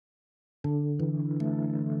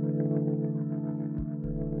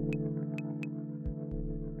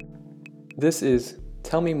This is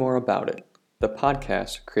Tell Me More About It, the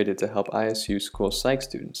podcast created to help ISU school psych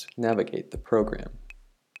students navigate the program.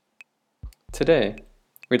 Today,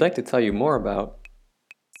 we'd like to tell you more about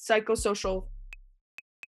psychosocial.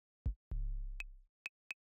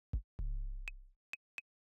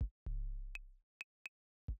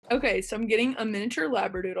 Okay, so I'm getting a miniature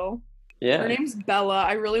Labradoodle. Yeah. Her name's Bella.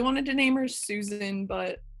 I really wanted to name her Susan,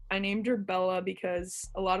 but I named her Bella because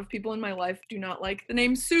a lot of people in my life do not like the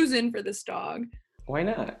name Susan for this dog. Why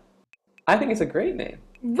not? I think it's a great name.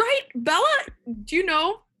 Right? Bella, do you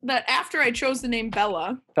know that after I chose the name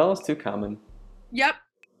Bella... Bella's too common. Yep.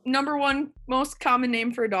 Number one most common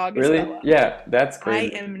name for a dog is Really? Bella. Yeah, that's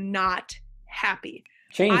great. I am not happy.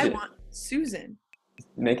 Change it. I want Susan.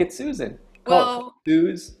 Make it Susan. Well,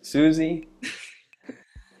 Susie.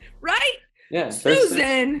 Right? Yeah.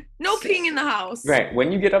 Susan! No peeing in the house. Right.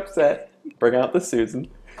 When you get upset, bring out the Susan.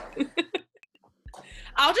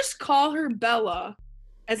 I'll just call her Bella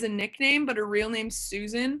as a nickname, but her real name's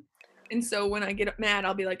Susan. And so when I get mad,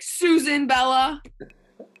 I'll be like, Susan Bella.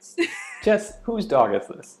 Jess, whose dog is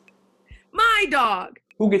this? My dog.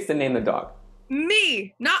 Who gets to name the dog?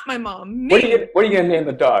 Me, not my mom. Me. What are you gonna name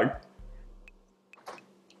the dog?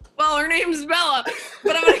 Well, her name's Bella,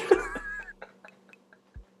 but I'm gonna...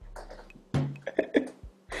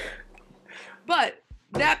 But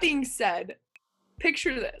that being said,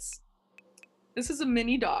 picture this. This is a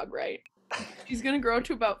mini dog, right? She's gonna grow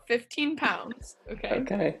to about 15 pounds.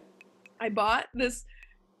 Okay. I bought this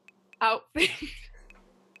outfit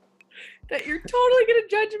that you're totally gonna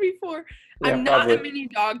judge me for. Yeah, I'm not a mini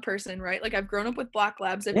dog person, right? Like, I've grown up with black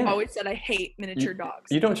labs. I've always said I hate miniature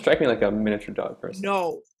dogs. You don't strike me like a miniature dog person.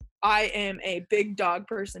 No, I am a big dog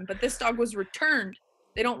person. But this dog was returned.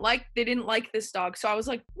 They didn't like this dog. So I was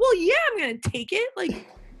like, well, yeah, I'm gonna take it. Like,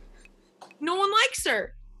 no one likes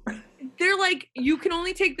her. They're like, you can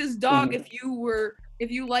only take this dog if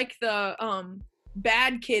you like the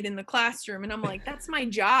bad kid in the classroom. And I'm like, that's my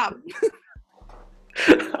job.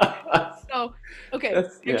 So, okay,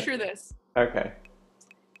 picture this. Okay.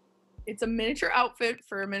 It's a miniature outfit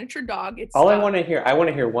for a miniature dog. It's all I want to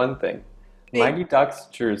hear one thing. Mighty Ducks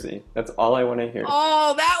jersey. That's all I want to hear.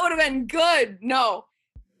 Oh, that would have been good. No.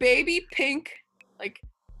 Baby pink,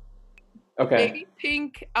 baby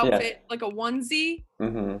pink outfit, like a onesie.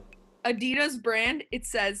 Mm-hmm. Adidas brand. It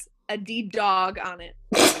says Adi-Dog on it.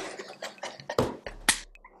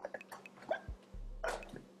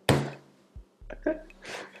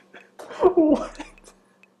 What?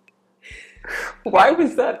 Why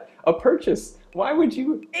was that a purchase? Why would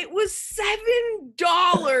you? It was $7,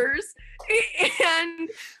 and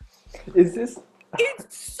is this?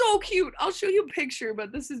 It's so cute. I'll show you a picture,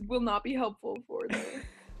 but this will not be helpful for the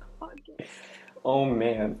podcast. Oh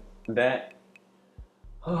man, that.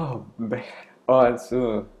 Oh man. Oh, it's.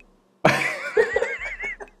 So,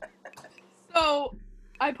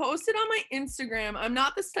 I posted on my Instagram. I'm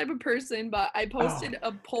not this type of person, but I posted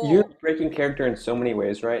a poll. You're breaking character in so many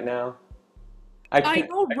ways right now. I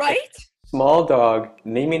know, right? Small dog,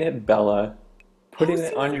 naming it Bella, putting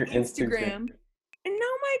it on your Instagram. And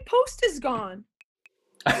now my post is gone.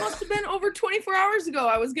 It must have been over 24 hours ago.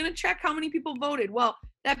 I was going to check how many people voted. Well,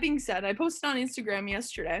 that being said, I posted on Instagram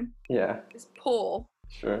yesterday. Yeah. This poll.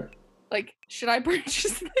 Sure. Like, should I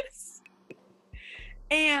purchase this?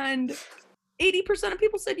 And 80% of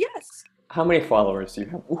people said yes. How many followers do you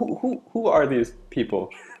have? Who are these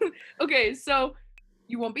people? Okay, so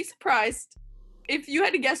you won't be surprised. If you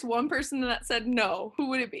had to guess one person that said no, who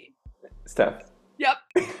would it be? Steph. Yep.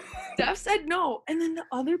 Steph said no. And then the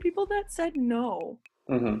other people that said no.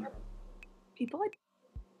 Mm-hmm. People I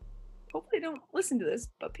hopefully don't listen to this,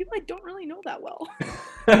 but people I don't really know that well.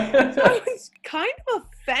 So I was kind of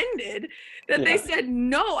offended that they said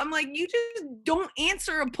no. I'm like, you just don't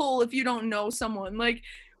answer a poll if you don't know someone. Like,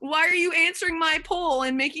 why are you answering my poll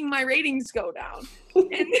and making my ratings go down?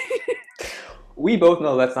 And we both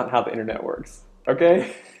know that's not how the internet works.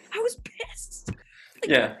 Okay? I was pissed. Like,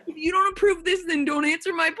 yeah. If you don't approve this, then don't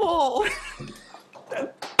answer my poll.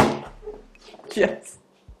 Yes.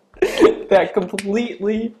 That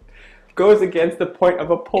completely goes against the point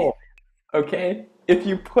of a poll. Okay? If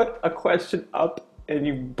you put a question up and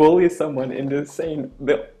you bully someone into saying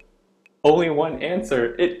the only one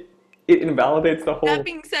answer, it invalidates the whole... That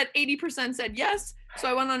being said, 80% said yes. So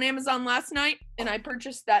I went on Amazon last night and I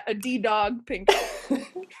purchased that Adi-Dog pink.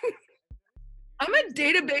 I'm a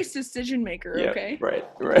database decision maker, okay? Right.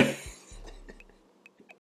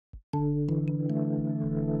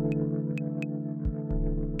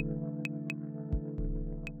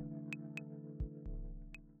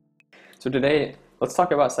 So today, let's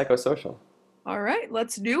talk about psychosocial. All right,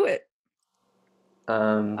 let's do it.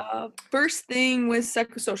 First thing with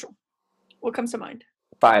psychosocial. What comes to mind?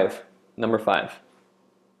 5. Number 5.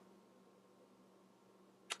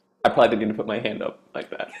 I probably didn't even put my hand up like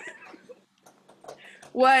that.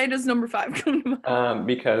 Why does number 5 come to mind?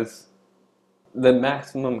 Because the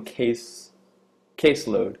maximum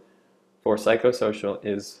caseload for psychosocial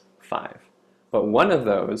is 5. But one of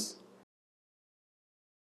those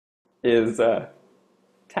is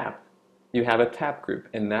TAP. You have a TAP group,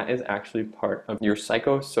 and that is actually part of your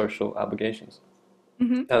psychosocial obligations.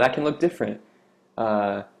 Mm-hmm. Now, that can look different.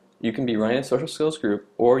 You can be running a social skills group,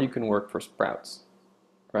 or you can work for Sprouts,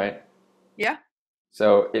 right? Yeah.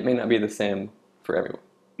 So it may not be the same for everyone.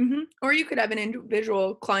 Mm-hmm. Or you could have an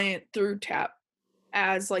individual client through TAP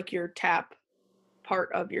as like your TAP part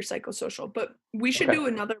of your psychosocial. But we should do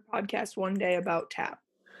another podcast one day about TAP.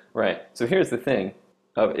 Right. So here's the thing.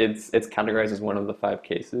 It's categorized as one of the 5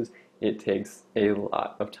 cases. It takes a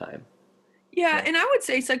lot of time. Yeah, and I would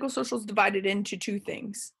say psychosocial is divided into 2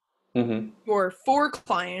 things. Mm-hmm. Your 4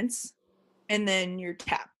 clients and then your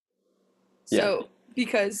TAP. So,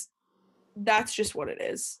 because that's just what it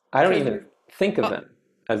is. I don't even think of them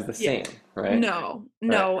as the same, right? No.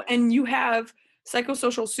 Right. And you have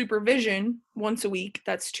psychosocial supervision once a week.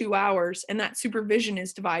 That's 2 hours. And that supervision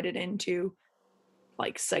is divided into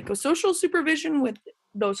like psychosocial supervision with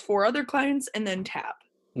those 4 other clients and then TAP.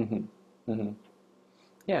 Mm-hmm. Mm-hmm.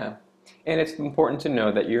 Yeah. And it's important to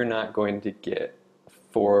know that you're not going to get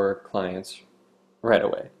 4 clients right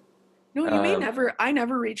away. No, you may never. I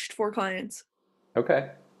never reached 4 clients.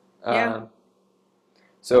 Okay. Yeah.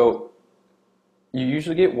 So you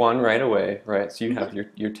usually get 1 right away, right? So you have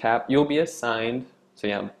your TAP. You'll be assigned. So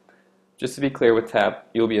yeah, just to be clear with TAP,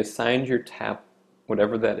 you'll be assigned your TAP,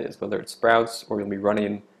 whatever that is, whether it's Sprouts or you'll be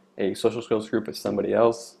running a social skills group with somebody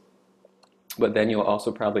else. But then you'll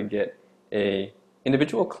also probably get a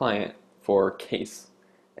individual client for CASE,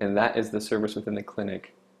 and that is the service within the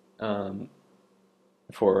clinic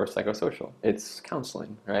for psychosocial. It's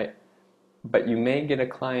counseling, right? But you may get a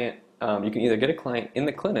client, you can either get a client in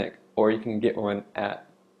the clinic or you can get one at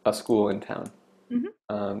a school in town.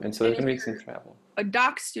 Mm-hmm. And so there's going to be some travel. A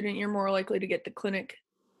doc student, you're more likely to get the clinic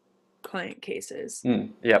client cases.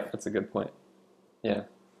 Yep, that's a good point. Yeah.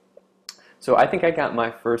 So I think I got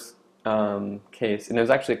my first case, and it was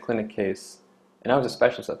actually a clinic case, and I was a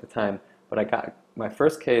specialist at the time, but I got my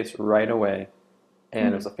first case right away,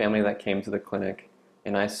 and it was a family that came to the clinic,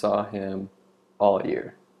 and I saw him all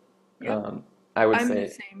year. Yep. I'm the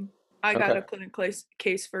same. I got a clinic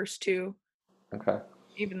case first too. Okay.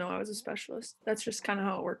 Even though I was a specialist. That's just kind of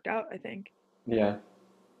how it worked out, I think. Yeah.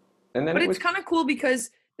 And then it's kind of cool because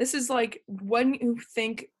this is like when you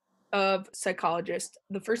think of psychologist,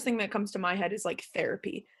 the first thing that comes to my head is like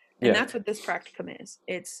therapy. And that's what this practicum is.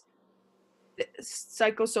 It's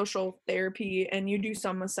psychosocial therapy, and you do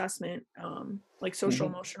some assessment, like social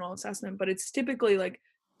emotional assessment, but it's typically like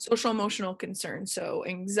social emotional concerns. So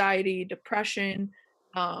anxiety, depression,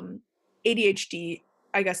 ADHD,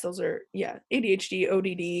 I guess those are, ADHD,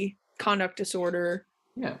 ODD, conduct disorder,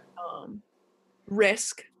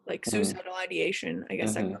 risk, like suicidal ideation. I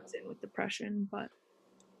guess that comes in with depression, but.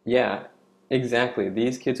 Yeah, exactly.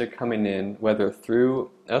 These kids are coming in, whether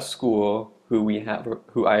through a school who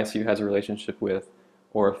ISU has a relationship with,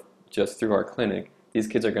 or just through our clinic. These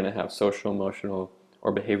kids are going to have social, emotional,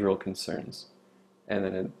 or behavioral concerns. And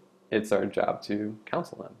then it's our job to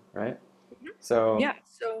counsel them, right? So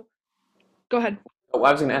go ahead. I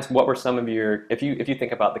was going to ask, what were some of your, if you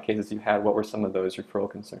think about the cases you had, what were some of those referral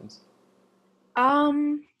concerns?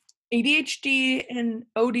 ADHD and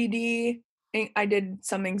ODD. I did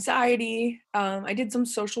some anxiety. I did some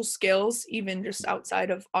social skills, even just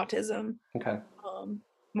outside of autism. Okay.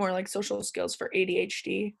 More like social skills for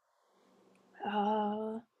ADHD.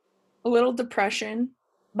 A little depression,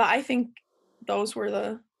 but I think those were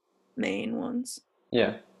the main ones.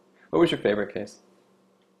 Yeah. What was your favorite case?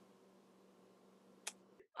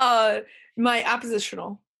 My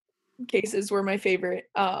oppositional cases were my favorite.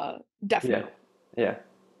 Definitely. Yeah.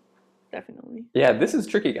 Definitely. Yeah, this is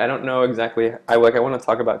tricky. I don't know exactly. I want to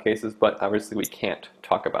talk about cases, but obviously we can't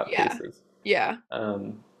talk about cases. Yeah.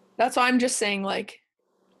 That's why I'm just saying like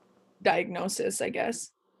diagnosis, I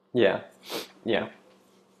guess. Yeah.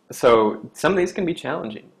 So some of these can be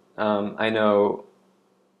challenging. I know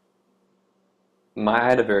I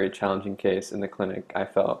had a very challenging case in the clinic, I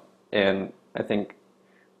felt, and I think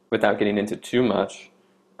without getting into too much,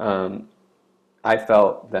 I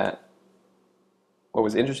felt that what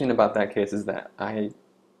was interesting about that case is that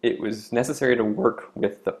it was necessary to work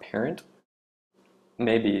with the parent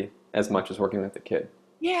maybe as much as working with the kid.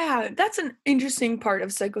 Yeah, that's an interesting part of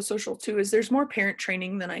psychosocial too, is there's more parent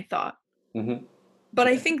training than I thought. Mm-hmm. But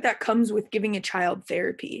I think that comes with giving a child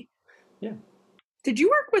therapy. Yeah. Did you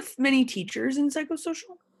work with many teachers in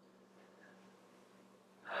psychosocial?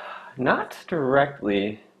 Not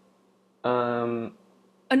directly.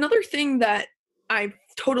 Another thing that I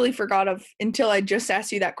totally forgot of until I just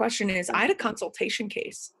asked you that question is I had a consultation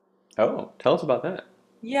case. Oh, tell us about that.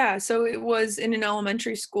 Yeah, so it was in an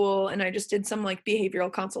elementary school, and I just did some like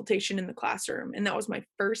behavioral consultation in the classroom, and that was my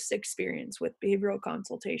first experience with behavioral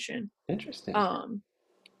consultation. Interesting. Um,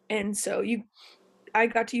 and so I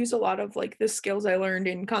got to use a lot of like the skills I learned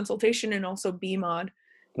in consultation and also BMOD,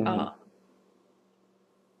 Hmm.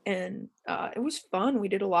 and it was fun. I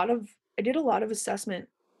did a lot of assessment.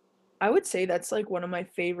 I would say that's like one of my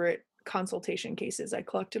favorite consultation cases. I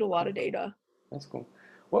collected a lot of data. That's cool.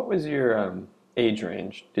 What was your age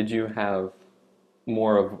range? Did you have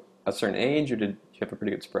more of a certain age, or did you have a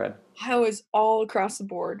pretty good spread? I was all across the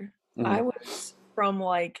board. I Hmm. was from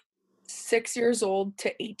like 6 years old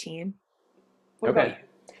to 18. What about Okay.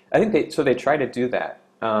 you? I think they try to do that.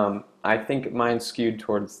 I think mine skewed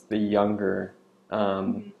towards the younger.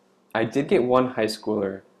 Um, Mhm. I did get one high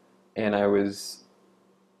schooler, and I was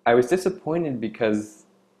disappointed because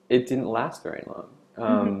it didn't last very long.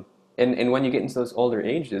 Mhm. And when you get into those older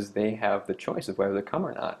ages, they have the choice of whether to come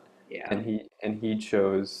or not. Yeah. And he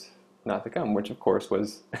chose not to come, which of course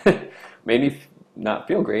was made me not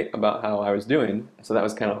feel great about how I was doing. So that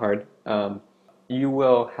was kind of hard. You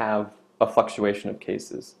will have a fluctuation of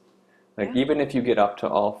cases. Like Yeah. even if you get up to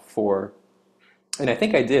all four, and I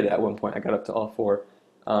think I did at one point. I got up to all four.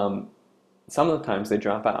 Um, some of the times they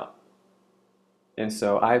drop out. And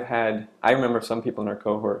so I remember some people in our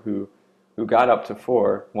cohort who got up to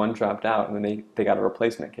four, one dropped out, and then they got a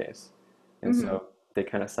replacement case. And Mhm. so they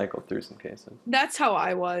kind of cycled through some cases. That's how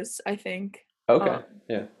I was, I think. Okay, Um,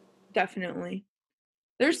 yeah. Definitely.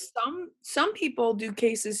 There's some people do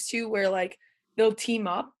cases too where like they'll team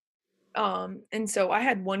up. And so I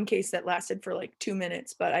had one case that lasted for like 2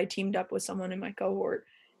 minutes, but I teamed up with someone in my cohort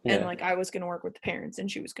and Yeah. like I was gonna work with the parents and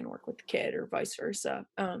she was gonna work with the kid or vice versa.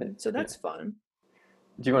 So Yeah. that's fun.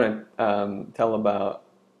 Do you want to tell about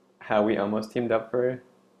how we almost teamed up for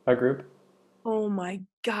a group? Oh my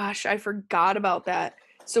gosh, I forgot about that.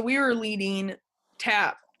 So we were leading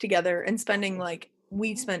tap together and spending like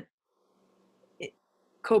we spent it,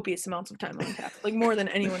 copious amounts of time on tap, like more than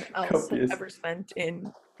anyone else has Copious. ever spent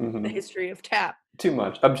in the Hmm. history of tap. Too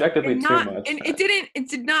much. Objectively And too not much. and it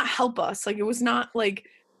did not help us. Like it was not like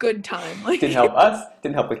good time. Like Didn't help us.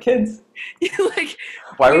 Didn't help the kids. like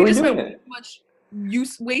Why were we we just doing spent way it? too much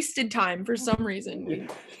use wasted time for some reason.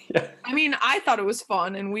 Yeah. I mean, I thought it was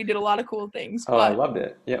fun and we did a lot of cool things, Oh, I but loved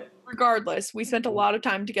it. Yep. regardless, we spent a lot of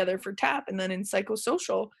time together for tap and then in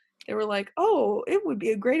psychosocial, they were like, "Oh, it would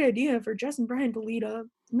be a great idea for Jess and Brian to lead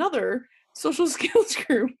another social skills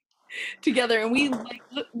group together." And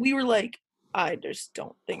we were like, "I just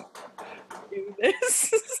don't think we can do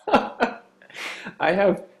this."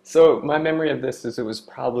 So my memory of this is it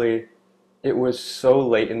was so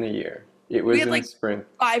late in the year. It We was had in like spring.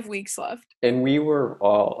 5 weeks left. And we were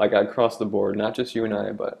all, like across the board, not just you and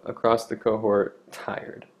I, but across the cohort,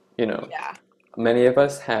 tired. You know, Yeah. many of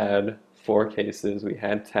us had four cases, we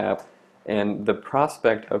had TAP, and the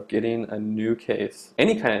prospect of getting a new case,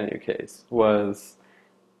 any kind of new case,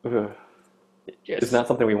 ugh, is Just not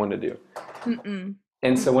something we wanted to do. mm-mm.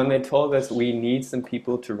 And so when they told us we need some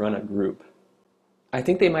people to run a group, I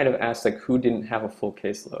think they might have asked like who didn't have a full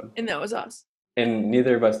caseload. And that was us. And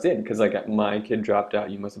neither of us did because like my kid dropped out,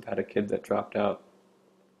 you must have had a kid that dropped out.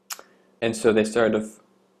 And so they started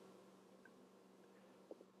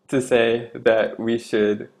to say that we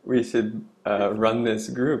should run this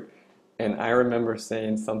group. And I remember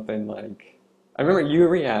saying something like, I remember you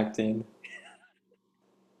reacting,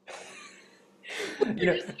 you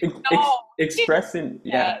You're know, just like, no, we can't expressing, do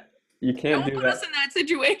yeah, that. you can't Don't do put us that. in that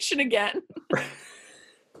situation again.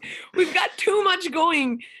 We've got too much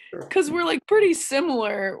going because we're like pretty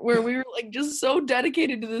similar, where we were like just so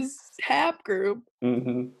dedicated to this tap group, Hmm.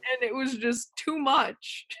 and it was just too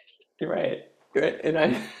much. You're right. You're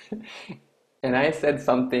right. And I said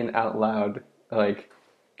something out loud like,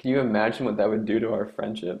 can you imagine what that would do to our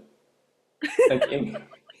friendship? Like,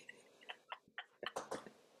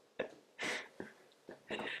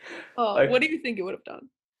 like What do you think it would have done?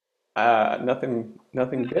 nothing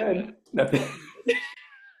Nothing good. Nothing. good.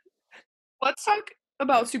 Let's talk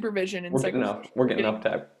about supervision in psychosocial. We're We're getting getting off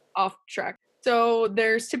tab. off track. So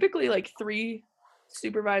there's typically like three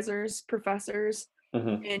supervisors, professors,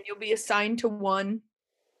 Hmm. and you'll be assigned to one.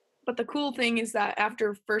 But the cool thing is that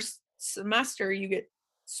after first semester, you get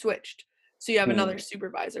switched. So you have Hmm. another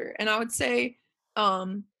supervisor. And I would say,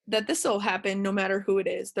 um, that this will happen no matter who it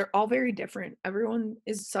is. They're all very different. Everyone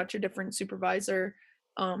is such a different supervisor,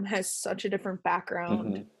 has such a different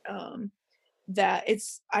background, that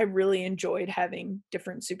I really enjoyed having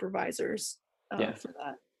different supervisors Yeah. for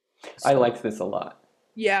that. I So, liked this a lot.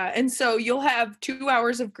 yeah, and so you'll have 2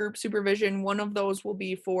 hours of group supervision. One of those will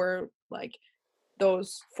be for like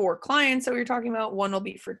those 4 clients that we were talking about. One will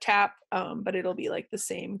be for TAP, but it'll be like the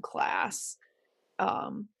same class.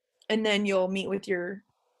 And then you'll meet with your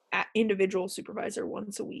individual supervisor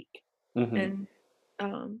once a week. And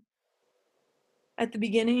at the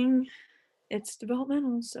beginning, it's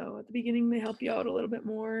developmental. So at the beginning, they help you out a little bit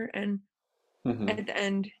more. And at the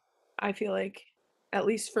end, I feel like, at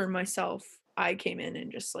least for myself, I came in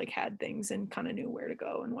and just like had things and kind of knew where to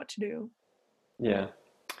go and what to do. Yeah.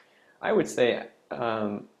 I would say,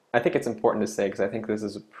 I think it's important to say, because I think this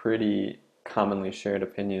is a pretty commonly shared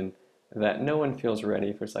opinion, that no one feels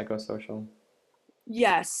ready for psychosocial.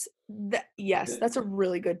 Yes, that's a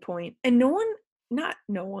really good point. And not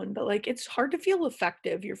no one, but like it's hard to feel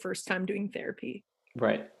effective your first time doing therapy.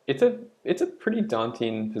 Right. It's a pretty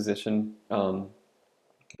daunting position,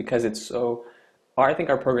 because it's so. I think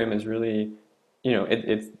our program is really,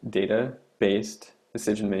 it's data-based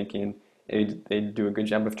decision making. They do a good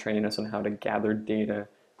job of training us on how to gather data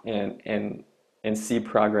and see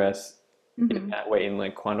progress in that way, in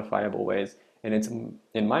like quantifiable ways. And it's,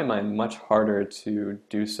 in my mind, much harder to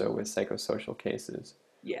do so with psychosocial cases.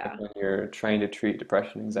 Yeah. Like when you're trying to treat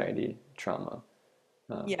depression, anxiety, trauma,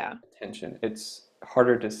 Yeah. attention, it's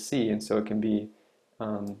harder to see, and so it can be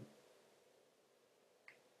um,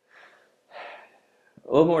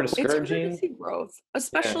 a little more It's harder to discouraging. see growth, Yeah,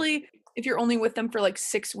 especially if you're only with them for like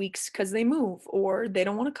 6 weeks because they move or they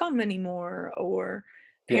don't want to come anymore, or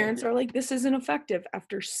yeah, parents are like, this isn't effective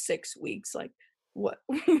after 6 weeks. Like, what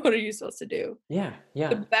what are you supposed to do? yeah, The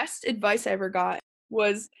yeah. best advice I ever got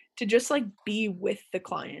was to just like be with the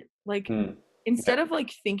client. Like, Mm, instead yeah. of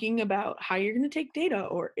like thinking about how you're going to take data,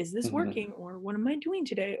 or is this Hmm. working, or what am I doing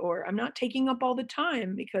today, or I'm not taking up all the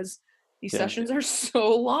time because these Yeah. sessions are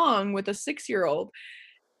so long with a 6-year-old.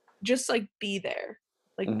 Just like be there.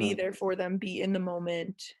 Like be Hmm. there for them, be in the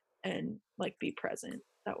moment, and like be present.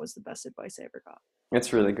 That was the best advice I ever got.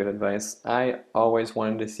 It's really good advice. I always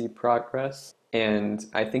wanted to see progress, and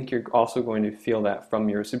I think you're also going to feel that from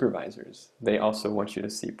your supervisors. They also want you to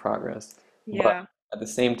see progress. But Yeah. at the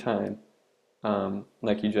same time,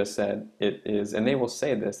 like you just said, it is, and they will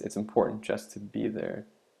say this, it's important just to be there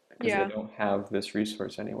because they Yeah. don't have this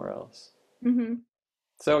resource anywhere else. Mhm.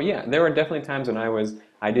 So yeah, there were definitely times when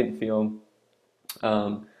I didn't feel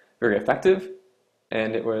very effective,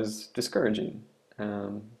 and it was discouraging. Yeah.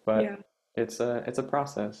 But it's a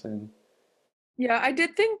process, and Yeah, I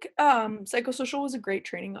did think psychosocial was a great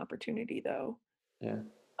training opportunity though. yeah.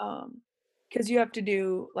 um because you have to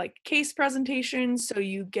do like case presentations, so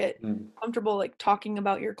you get Mm. comfortable like talking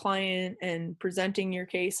about your client and presenting your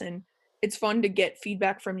case, and it's fun to get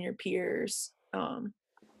feedback from your peers.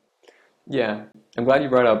 Yeah, I'm glad you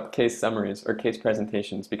brought up case summaries or case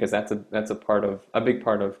presentations, because that's a big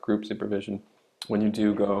part of group supervision. When you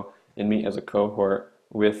do go and meet as a cohort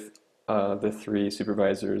with the three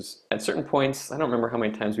supervisors, at certain points, I don't remember how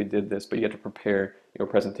many times we did this, but you have to prepare your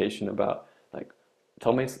presentation about like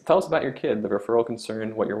tell us about your kid, the referral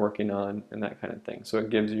concern, what you're working on, and that kind of thing. So it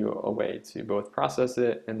gives you a way to both process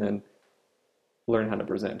it and then learn how to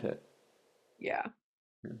present it. Yeah.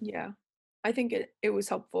 Yeah, I think it was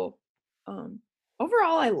helpful. um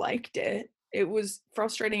Overall, I liked it. It was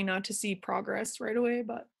frustrating not to see progress right away,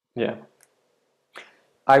 but Yeah.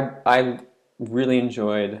 I really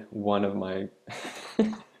enjoyed one of my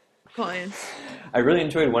clients. I really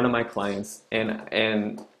enjoyed one of my clients,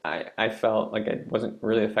 and I felt like I wasn't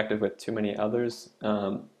really effective with too many others.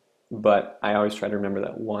 But I always try to remember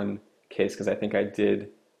that one case because I think I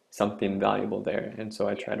did something valuable there, and so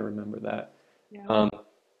I Yeah. try to remember that. Yeah. Um,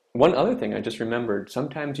 One other thing I just remembered,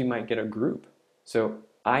 sometimes you might get a group. So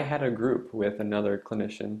I had a group with another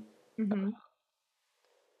clinician, Mhm.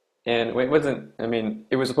 and it wasn't, I mean,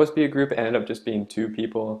 it was supposed to be a group, it ended up just being two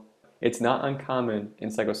people. It's not uncommon in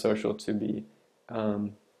psychosocial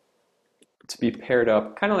um, to be paired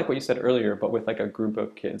up, kind of like what you said earlier, but with like a group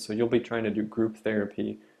of kids. So you'll be trying to do group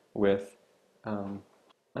therapy with, um,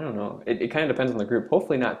 I don't know, it kind of depends on the group.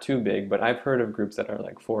 Hopefully not too big, but I've heard of groups that are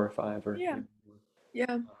like four or five or Yeah.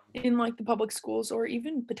 Yeah. In like the public schools or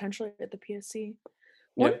even potentially at the PSC.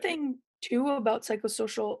 yeah. One thing too about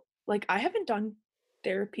psychosocial, like I haven't done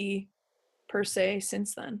therapy per se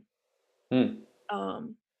since then. Hmm.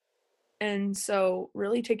 Um and so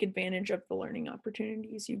really take advantage of the learning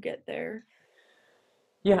opportunities you get there.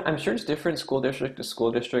 Yeah, I'm sure it's different school district to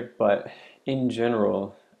school district, but in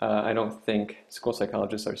general, I don't think school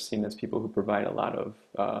psychologists are seen as people who provide a lot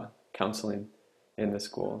of counseling in the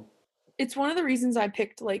school. It's one of the reasons I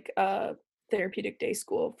picked like a therapeutic day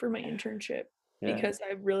school for my internship Yeah, because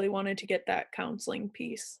I really wanted to get that counseling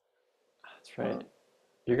piece. that's right. Um,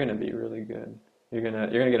 You're gonna be really good. You're gonna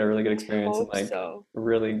get a really good I experience and hope like so.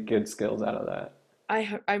 really good skills out of that.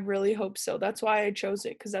 I really hope so. That's why I chose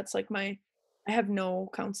it because that's like I have no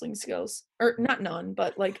counseling skills or not none,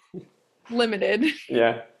 but like limited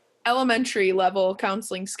Yeah, elementary level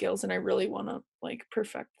counseling skills, and I really want to like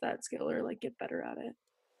perfect that skill or like get better at it.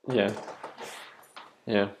 yeah,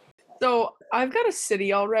 yeah. So I've got a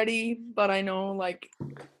city already, but I know like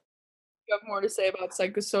you have more to say about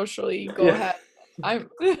psychosocially. Go Yeah. ahead. I'm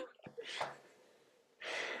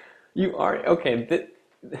You are okay.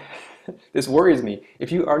 This worries me.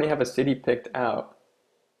 If you already have a city picked out,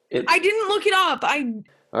 it. I didn't look it up.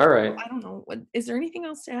 All right. I don't know. What is there anything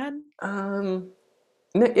else to add? Um,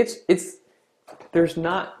 no, it's there's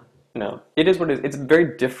not. No, it is what it is. It's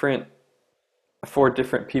very different for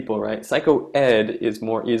different people, right? Psycho ed is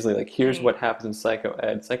more easily like, here's Right. what happens in psycho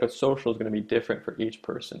ed. Psychosocial is going to be different for each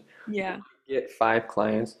person. Yeah. You get 5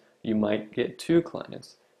 clients, you might get 2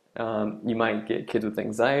 clients. You might get kids with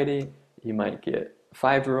anxiety, you might get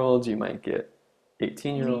 5-year-olds, you might get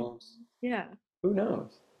 18-year-olds. Yeah. Who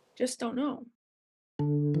knows? Just don't know.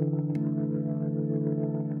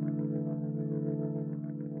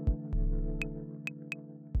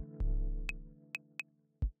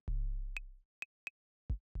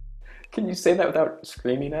 Can you say that without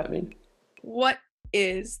screaming at me? What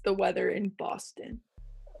is the weather in Boston?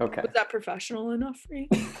 Okay. Was that professional enough for you?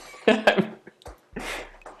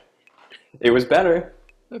 It was better.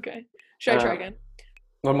 Okay. Should I try Uh, again?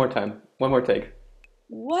 One more time. One more take.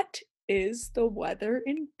 What is the weather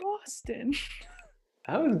in Boston?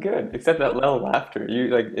 That was good, except that little laughter. You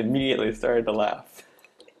like immediately started to laugh.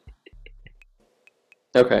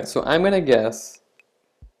 Okay, so I'm gonna guess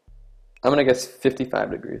 55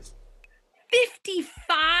 degrees. 55?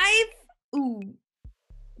 Ooh,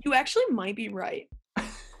 you actually might be right.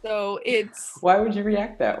 So it's Why would you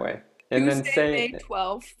react that way? And then Tuesday, May say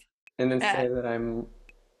 12th and then at, say that I'm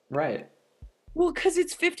right. well, because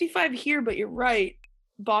it's 55 here, but you're right.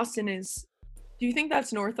 Boston is, do you think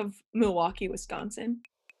that's north of Milwaukee, Wisconsin?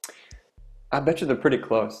 I bet you they're pretty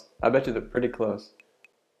close. I bet you they're pretty close.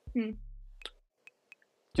 Hmm.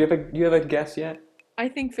 Do you have a guess yet? I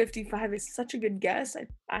think 55 is such a good guess.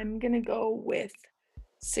 I'm going to go with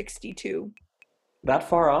 62. That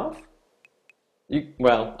far off?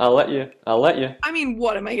 Well, I'll let you. I'll let you. I mean,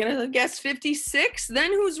 what am I going to guess 56?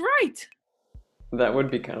 Then who's right? That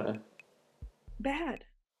would be kind of Bad.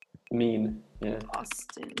 mean. Yeah.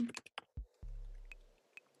 Boston.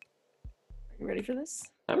 Are you ready for this?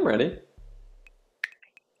 I'm ready.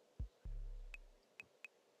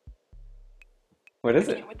 What is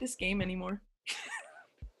I it? can't with this game anymore.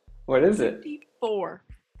 What is it? 54.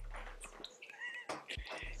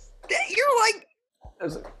 You're like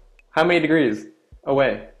How many degrees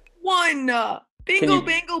away? one. Can Bingo, you?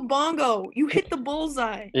 bango, bongo. You hit the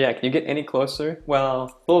bullseye. Yeah. Can you get any closer?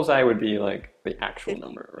 Well, bullseye would be like the actual 50.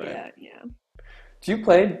 number, right? Yeah, yeah. Do you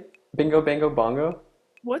play Bingo Bango Bongo?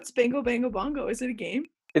 What's bingo, bango, bongo? Is it a game?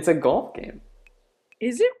 It's a golf game.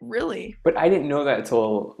 Is it really? But I didn't know that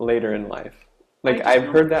until later in life. I Like just I've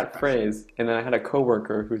know heard the that expression. phrase, and then I had a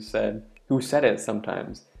coworker who said it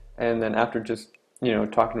sometimes, and then after just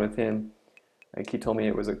talking with him, like he told me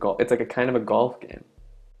it was a golf. It's like a kind of a golf game,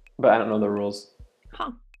 but I don't know the rules.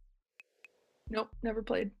 Huh. Nope, never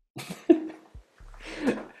played.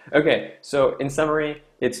 Okay, so in summary,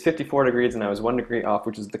 it's 54 degrees, and I was 1 degree off,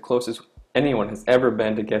 which is the closest anyone has ever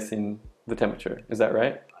been to guessing the temperature. Is that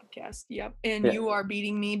right? Podcast. Yep. And Yeah, you are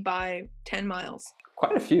beating me by 10 miles.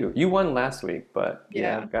 quite a few. You won last week, but yeah,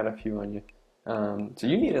 Yeah. I've got a few on you. So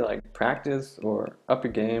you need to like practice or up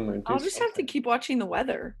your game or do I'll just have to something. keep watching the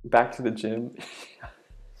weather. Back to the gym.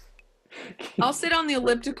 I'll sit on the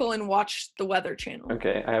elliptical and watch the Weather Channel.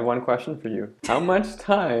 Okay, I have one question for you. How much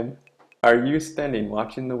time are you spending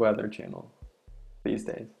watching the Weather Channel these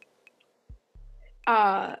days?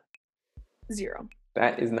 Uh, 0.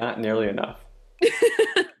 That is not nearly enough.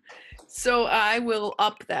 So I will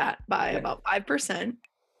up that by Yeah. about 5%.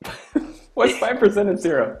 What's 5% of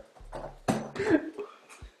 0?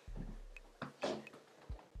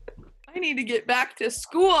 I need to get back to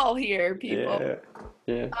school here, people. Yeah,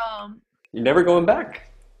 yeah. Um, You're never going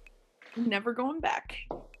back. never going back,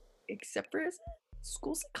 except for as a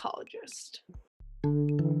school psychologist.